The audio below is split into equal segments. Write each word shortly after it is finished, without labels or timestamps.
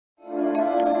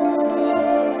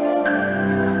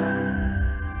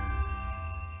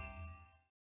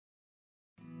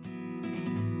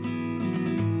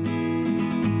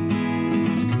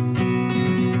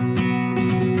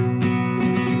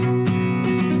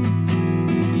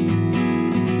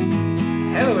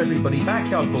everybody,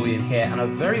 Backyard Bullion here, and a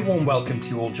very warm welcome to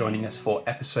you all joining us for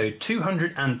episode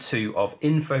 202 of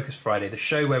In Focus Friday, the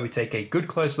show where we take a good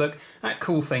close look at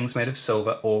cool things made of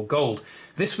silver or gold.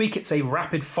 This week it's a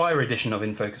rapid fire edition of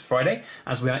In Focus Friday,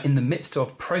 as we are in the midst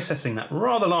of processing that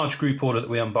rather large group order that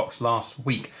we unboxed last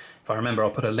week. If I remember, I'll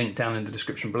put a link down in the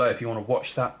description below if you want to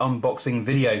watch that unboxing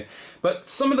video. But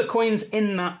some of the coins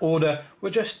in that order were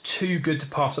just too good to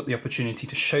pass up the opportunity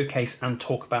to showcase and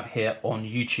talk about here on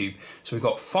YouTube. So we've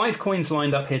got 5 coins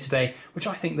lined up here today, which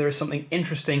I think there is something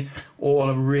interesting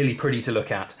or really pretty to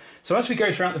look at. So as we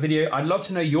go throughout the video, I'd love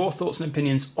to know your thoughts and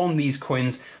opinions on these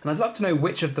coins, and I'd love to know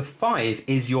which of the 5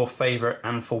 is your favourite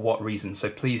and for what reason.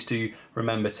 So please do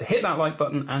remember to hit that like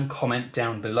button and comment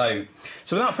down below.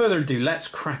 So without further ado, let's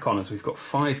crack on as we've got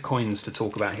 5 coins to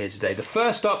talk about here today. The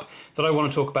first up that I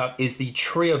want to talk about is the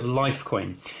Tree of Life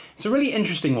coin. It's a really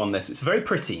interesting one, this. It's very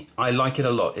pretty. I like it a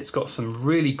lot. It's got some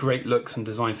really great looks and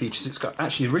design features. It's got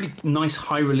actually a really nice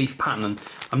high relief pattern. And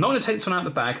I'm not going to take this one out of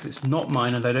the bag because it's not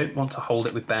mine and I don't want to hold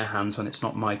it with bare hands when it's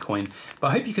not my coin. But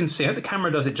I hope you can see, I hope the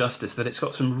camera does it justice, that it's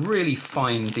got some really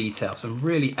fine detail, some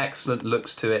really excellent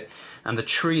looks to it. And the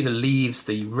tree, the leaves,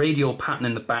 the radial pattern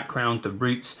in the background, the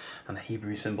roots, and the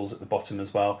Hebrew symbols at the bottom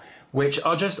as well, which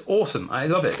are just awesome. I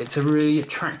love it. It's a really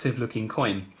attractive looking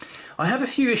coin. I have a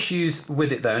few issues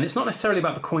with it though, and it's not necessarily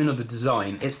about the coin or the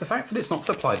design, it's the fact that it's not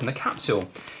supplied in a capsule.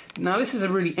 Now this is a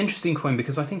really interesting coin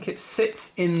because I think it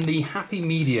sits in the happy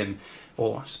medium,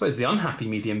 or I suppose the unhappy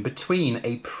medium, between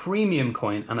a premium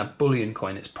coin and a bullion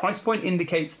coin. Its price point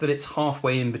indicates that it's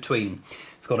halfway in between.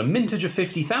 It's got a mintage of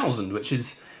 50,000, which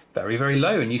is very, very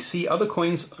low, and you see other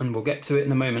coins, and we'll get to it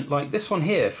in a moment, like this one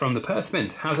here from the Perth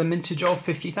Mint has a mintage of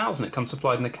 50,000. It comes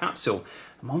supplied in a capsule.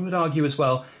 And one would argue as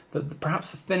well that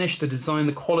perhaps the finish, the design,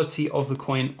 the quality of the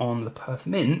coin on the Perth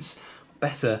Mints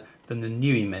better than the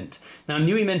Newey Mint. Now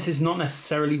Newey Mint is not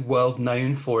necessarily world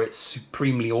known for its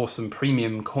supremely awesome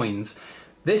premium coins.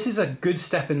 This is a good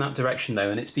step in that direction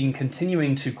though, and it's been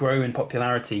continuing to grow in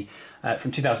popularity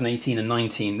from 2018 and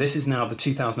 19. This is now the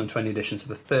 2020 edition,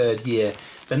 so the 3rd year.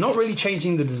 They're not really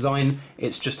changing the design,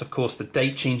 it's just of course the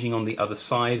date changing on the other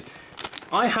side.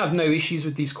 I have no issues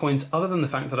with these coins other than the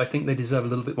fact that I think they deserve a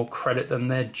little bit more credit than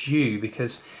they're due,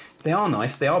 because they are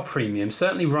nice, they are premium.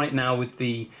 Certainly right now with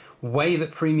the way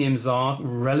that premiums are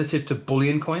relative to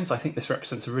bullion coins, I think this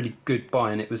represents a really good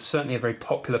buy, and it was certainly a very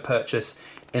popular purchase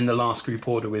in the last group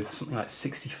order with something like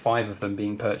 65 of them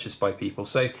being purchased by people.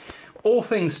 So all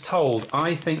things told,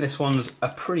 I think this one's a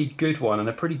pretty good one and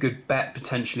a pretty good bet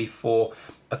potentially for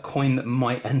a coin that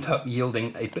might end up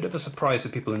yielding a bit of a surprise for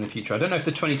people in the future. I don't know if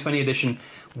the 2020 edition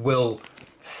will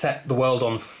set the world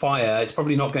on fire. It's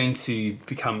probably not going to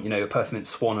become, you know, a Perth Mint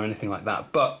Swan or anything like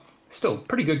that, but still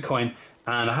pretty good coin.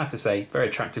 And I have to say, very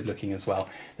attractive looking as well.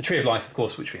 The Tree of Life, of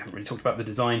course, which we haven't really talked about the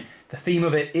design. The theme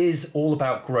of it is all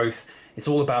about growth. It's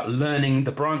all about learning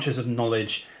the branches of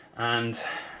knowledge, and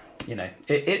you know,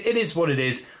 it is what it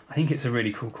is. I think it's a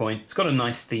really cool coin. It's got a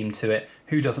nice theme to it.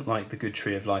 Who doesn't like the good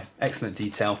Tree of Life? Excellent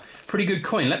detail. Pretty good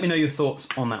coin. Let me know your thoughts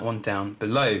on that one down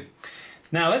below.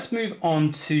 Now let's move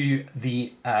on to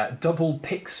the double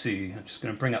Pixu. I'm just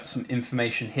going to bring up some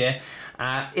information here.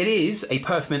 It is a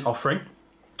Perth Mint offering.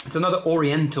 It's another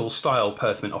Oriental style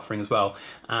Perth Mint offering as well,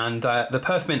 and the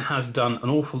Perth Mint has done an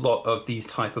awful lot of these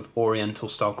type of Oriental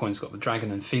style coins. Got the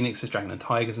Dragon and Phoenixes, Dragon and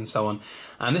Tigers and so on,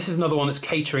 and this is another one that's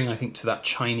catering, I think, to that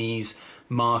Chinese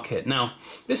market. Now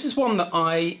this is one that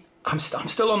I'm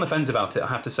still on the fence about it, I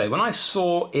have to say. When I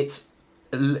saw its,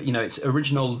 you know, its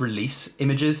original release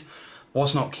images,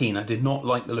 was not keen. I did not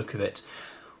like the look of it.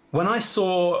 When I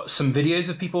saw some videos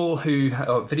of people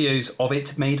videos of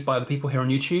it made by other people here on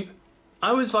YouTube,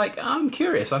 I was like, I'm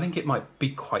curious, I think it might be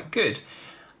quite good.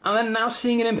 And then now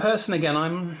seeing it in person again,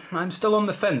 I'm still on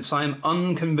the fence. I'm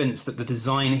unconvinced that the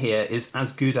design here is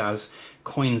as good as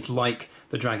coins like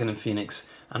the Dragon and Phoenix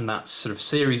and that sort of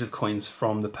series of coins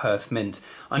from the Perth Mint.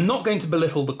 I'm not going to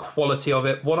belittle the quality of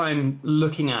it. What I'm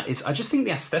looking at is, I just think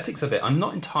the aesthetics of it. I'm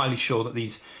not entirely sure that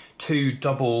these two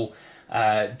double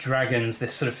dragons,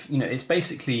 this sort of, you know, it's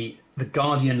basically the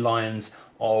guardian lions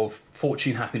of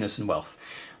fortune, happiness and wealth.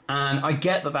 And I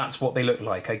get that that's what they look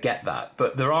like, I get that,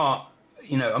 but there are,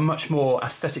 you know, a much more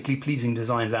aesthetically pleasing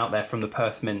designs out there from the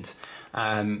Perth Mint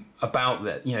about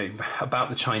the, you know, about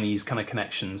the Chinese kind of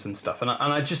connections and stuff. And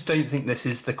I just don't think this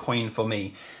is the coin for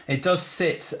me. It does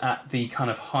sit at the kind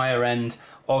of higher end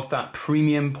of that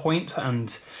premium point,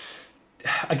 and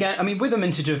again, I mean, with a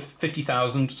mintage of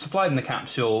 50,000 supplied in the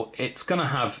capsule, it's going to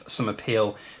have some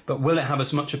appeal, but will it have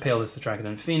as much appeal as the Dragon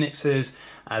and Phoenixes,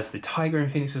 as the Tiger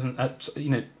and Phoenixes? And you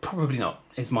know, probably not,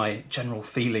 is my general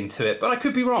feeling to it. But I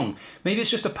could be wrong. Maybe it's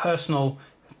just a personal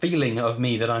feeling of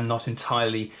me that I'm not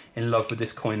entirely in love with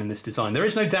this coin and this design. There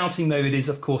is no doubting, though, it is,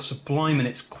 of course, sublime in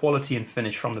its quality and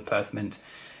finish from the Perth Mint.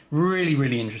 Really,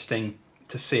 really interesting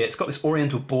to see it. It's got this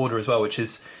oriental border as well, which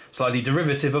is slightly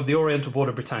derivative of the oriental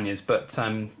border Britannia's, but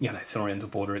you know, it's an oriental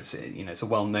border. It's, you know, it's a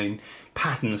well-known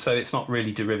pattern, so it's not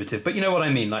really derivative. But you know what I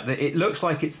mean? Like, it looks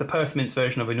like it's the Perth Mint's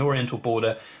version of an oriental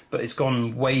border, but it's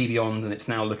gone way beyond, and it's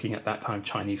now looking at that kind of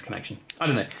Chinese connection. I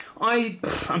don't know.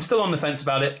 I'm still on the fence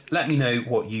about it. Let me know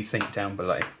what you think down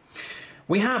below.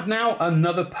 We have now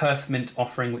another Perth Mint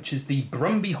offering, which is the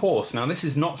Brumby Horse. Now, this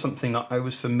is not something that I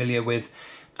was familiar with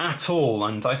at all,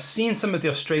 and I've seen some of the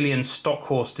Australian stock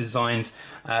horse designs.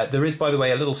 There is, by the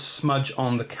way, a little smudge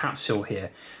on the capsule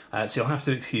here, so you'll have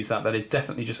to excuse that. That is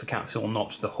definitely just the capsule,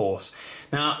 not the horse.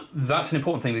 Now, that's an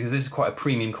important thing because this is quite a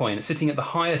premium coin. It's sitting at the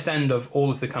highest end of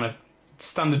all of the kind of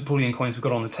standard bullion coins we've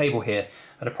got on the table here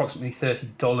at approximately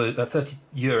 €30, 30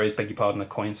 euros, beg your pardon, a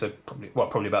coin, so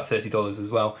probably about $30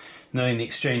 as well, knowing the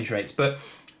exchange rates. But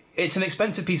it's an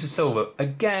expensive piece of silver.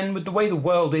 Again, with the way the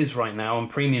world is right now on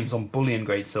premiums on bullion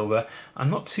grade silver, I'm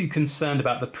not too concerned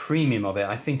about the premium of it.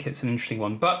 I think it's an interesting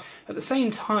one. But at the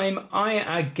same time,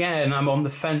 I'm on the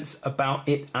fence about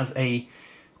it as a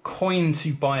coin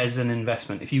to buy as an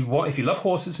investment. If you love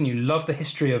horses and you love the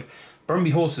history of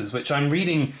Brumby horses, which I'm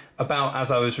reading about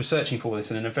as I was researching for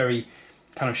this, and in a very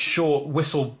kind of short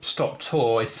whistle-stop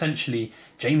tour, essentially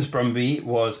James Brumby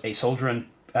was a soldier and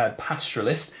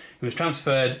pastoralist who was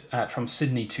transferred from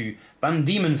Sydney to Van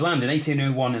Diemen's Land in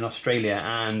 1801 in Australia,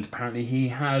 and apparently he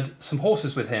had some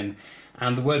horses with him.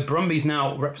 And the word Brumbies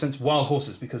now represents wild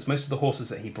horses because most of the horses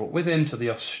that he brought with him to the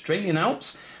Australian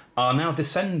Alps are now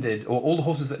descended, or all the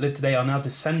horses that live today are now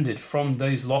descended from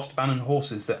those lost Bannon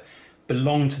horses that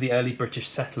belonged to the early British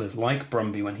settlers like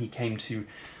Brumby when he came to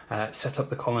set up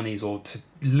the colonies or to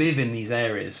live in these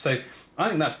areas. So I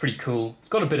think that's pretty cool. It's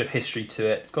got a bit of history to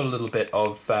it. It's got a little bit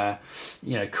of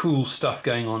you know, cool stuff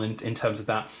going on in terms of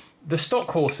that. The stock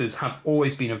horses have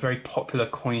always been a very popular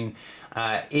coin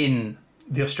in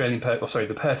the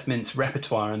the Perth Mint's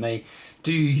repertoire, and they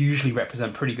do usually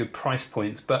represent pretty good price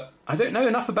points. But I don't know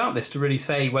enough about this to really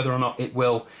say whether or not it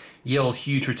will yield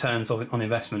huge returns on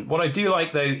investment. What I do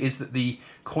like, though, is that the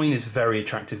coin is very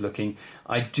attractive looking.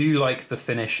 I do like the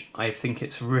finish. I think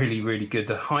it's really, really good.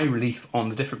 The high relief on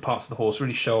the different parts of the horse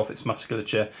really show off its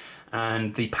musculature,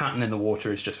 and the pattern in the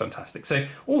water is just fantastic. So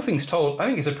all things told, I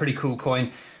think it's a pretty cool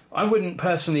coin. I wouldn't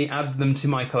personally add them to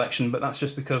my collection, but that's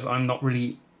just because I'm not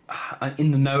really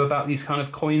in the know about these kind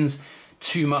of coins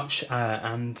too much,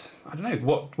 and I don't know,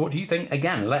 what do you think?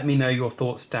 Again, let me know your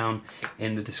thoughts down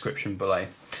in the description below.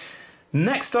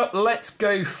 Next up, I'm going to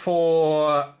go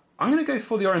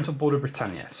for the Oriental Border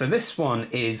Britannia. So this one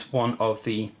is one of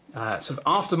the sort of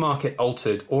aftermarket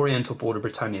altered Oriental Border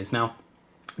Britannias. Now,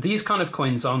 these kind of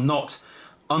coins are not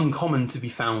uncommon to be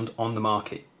found on the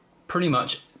market. Pretty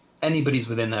much anybody's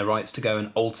within their rights to go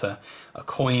and alter a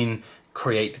coin,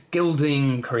 create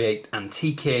gilding, create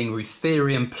antiquing,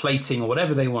 ruthenium, plating, or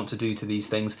whatever they want to do to these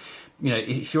things. You know,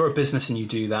 if you're a business and you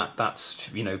do that,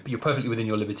 that's, you know, you're perfectly within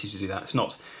your liberty to do that. It's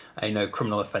not a no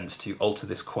criminal offence to alter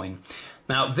this coin.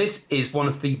 Now, this is one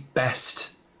of the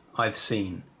best I've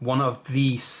seen. One of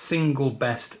the single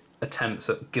best attempts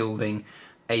at gilding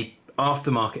a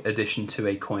aftermarket addition to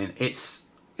a coin. It's,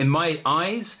 in my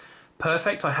eyes,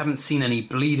 perfect. I haven't seen any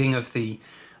bleeding of the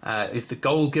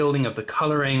gold gilding, of the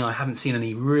colouring. I haven't seen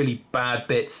any really bad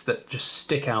bits that just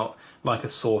stick out like a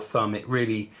sore thumb. It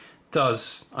really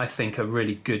does, I think, a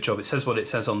really good job. It says what it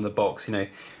says on the box, you know.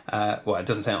 Well, it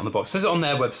doesn't say it on the box. It says it on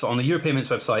their website, on the European Mint's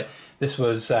website. This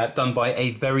was done by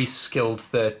a very skilled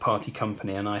third-party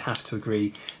company, and I have to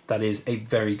agree that is a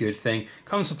very good thing.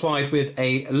 Comes supplied with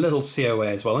a little COA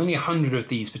as well. Only 100 of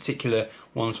these particular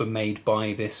ones were made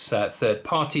by this third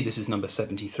party. This is number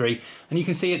 73, and you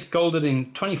can see it's gilded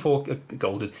in 24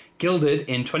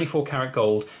 karat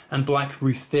gold and black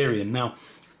ruthenium. Now,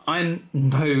 I'm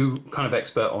no kind of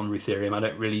expert on ruthenium. I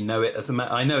don't really know it as a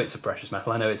metal. I know it's a precious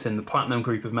metal. I know it's in the platinum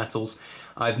group of metals.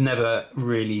 I've never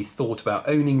really thought about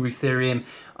owning ruthenium.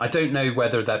 I don't know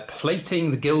whether they're plating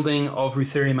the gilding of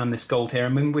ruthenium and this gold here. I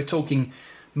mean, we're talking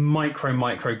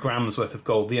micrograms worth of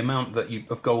gold. The amount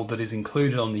of gold that is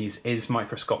included on these is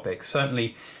microscopic.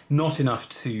 Certainly not enough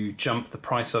to jump the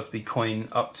price of the coin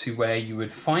up to where you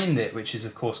would find it, which is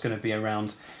of course going to be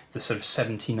around the sort of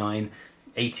 79,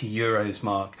 80 euros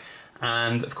mark.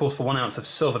 And of course for 1 ounce of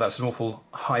silver, that's an awful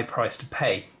high price to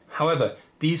pay. However,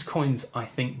 these coins, I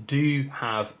think, do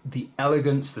have the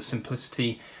elegance, the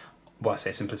simplicity. Well, I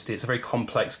say simplicity, it's a very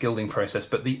complex gilding process,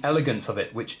 but the elegance of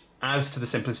it, which adds to the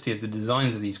simplicity of the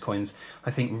designs of these coins, I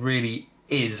think really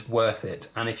is worth it.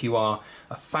 And if you are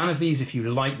a fan of these, if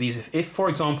you like these, if for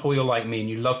example you're like me and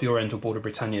you love the Oriental Border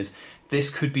Britannias, this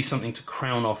could be something to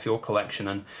crown off your collection.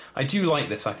 And I do like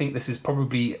this. I think this is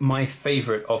probably my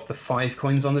favourite of the 5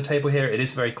 coins on the table here. It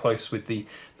is very close with the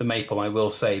maple, I will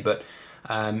say, but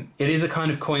it is a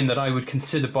kind of coin that I would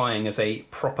consider buying as a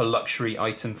proper luxury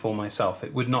item for myself.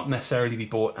 It would not necessarily be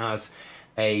bought as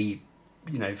a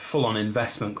full-on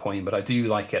investment coin, but I do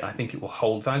like it. I think it will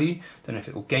hold value. Don't know if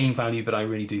it will gain value, but I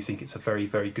really do think it's a very,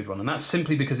 very good one. And that's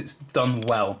simply because it's done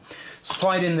well.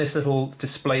 Supplied in this little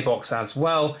display box as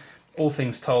well. All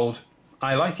things told,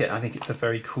 I like it. I think it's a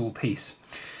very cool piece.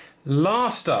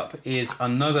 Last up is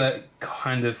another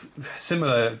kind of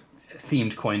similar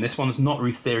themed coin. This one's not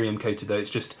ruthenium coated though,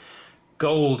 it's just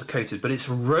gold coated, but it's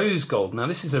rose gold. Now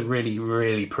this is a really,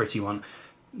 really pretty one.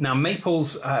 Now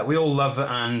maples, we all love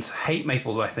and hate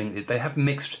maples. I think they have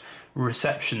mixed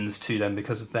receptions to them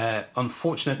because of their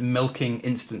unfortunate milking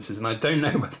instances, and I don't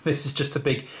know whether this is just a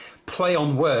big play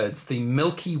on words, the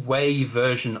Milky Way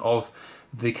version of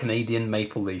the Canadian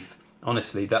maple leaf.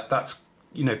 Honestly, that's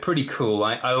pretty cool.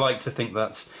 I like to think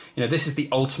that's, this is the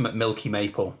ultimate milky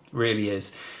maple, really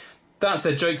is. That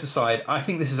said, jokes aside, I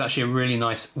think this is actually a really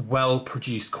nice,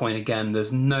 well-produced coin again.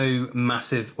 There's no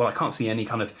massive, well, I can't see any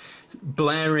kind of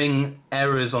blaring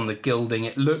errors on the gilding.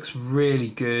 It looks really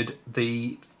good.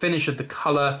 The finish of the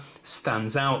colour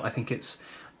stands out. I think it's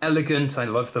elegant. I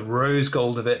love the rose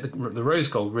gold of it. The rose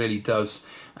gold really does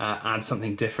add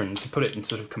something different. To put it in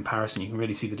sort of comparison, you can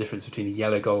really see the difference between the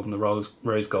yellow gold and the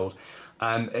rose gold.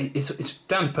 It's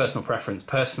down to personal preference.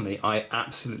 Personally, I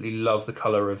absolutely love the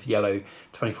colour of yellow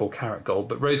 24 karat gold,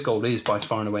 but rose gold is by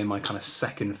far and away my kind of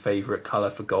second favourite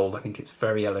colour for gold. I think it's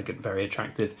very elegant, very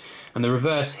attractive. And the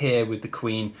reverse here with the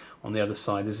Queen on the other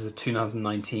side, this is a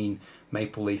 2019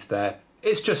 maple leaf there.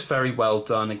 It's just very well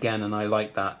done again, and I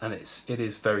like that, and it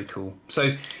is very cool.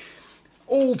 So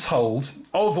all told,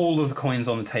 of all of the coins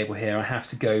on the table here, I have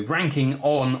to go ranking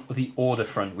on the order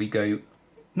front. We go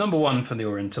number 1 for the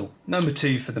Oriental, number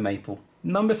 2 for the Maple,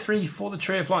 number 3 for the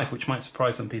Tree of Life, which might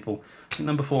surprise some people,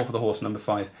 number 4 for the Horse, number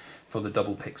 5 for the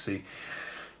Double Pixie.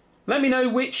 Let me know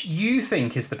which you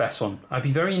think is the best one. I'd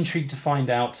be very intrigued to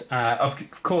find out.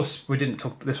 Of course, we didn't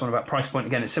talk this one about price point.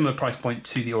 Again, it's similar price point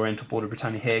to the Oriental Border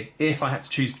Britannia here. If I had to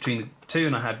choose between the two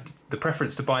and I had the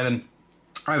preference to buy them,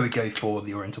 I would go for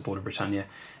the Oriental Border Britannia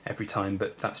every time,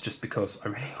 but that's just because I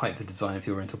really like the design of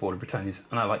the Oriental Border Britannias,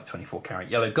 and I like 24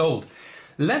 karat yellow gold.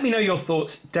 Let me know your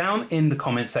thoughts down in the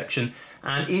comment section,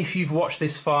 and if you've watched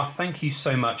this far, thank you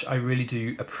so much. I really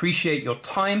do appreciate your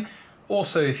time.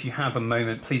 Also, if you have a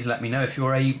moment, please let me know if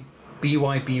you're a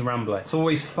BYB Rambler. It's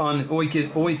always fun, it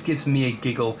always gives me a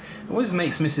giggle. It always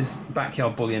makes Mrs.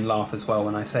 Backyard Bullion laugh as well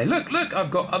when I say, look,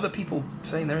 I've got other people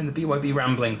saying they're in the BYB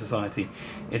Rambling Society.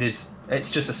 It's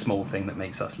just a small thing that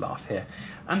makes us laugh here.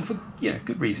 And for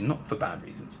good reason, not for bad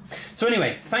reasons. So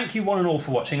anyway, thank you one and all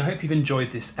for watching. I hope you've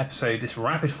enjoyed this episode, this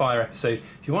rapid fire episode.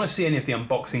 If you want to see any of the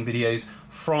unboxing videos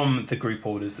from the group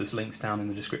orders, there's links down in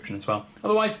the description as well.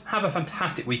 Otherwise, have a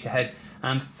fantastic week ahead,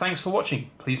 and thanks for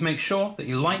watching. Please make sure that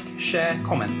you like, share,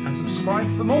 comment, and subscribe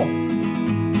for more.